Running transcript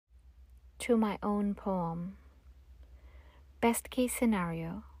to my own poem. Best case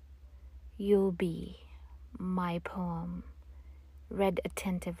scenario, you'll be my poem, read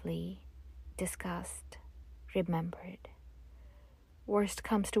attentively, discussed, remembered. Worst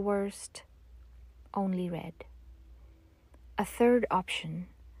comes to worst, only read. A third option,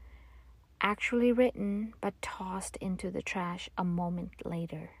 actually written but tossed into the trash a moment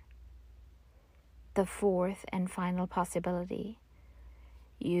later. The fourth and final possibility,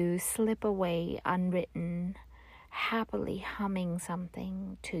 you slip away unwritten, happily humming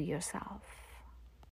something to yourself.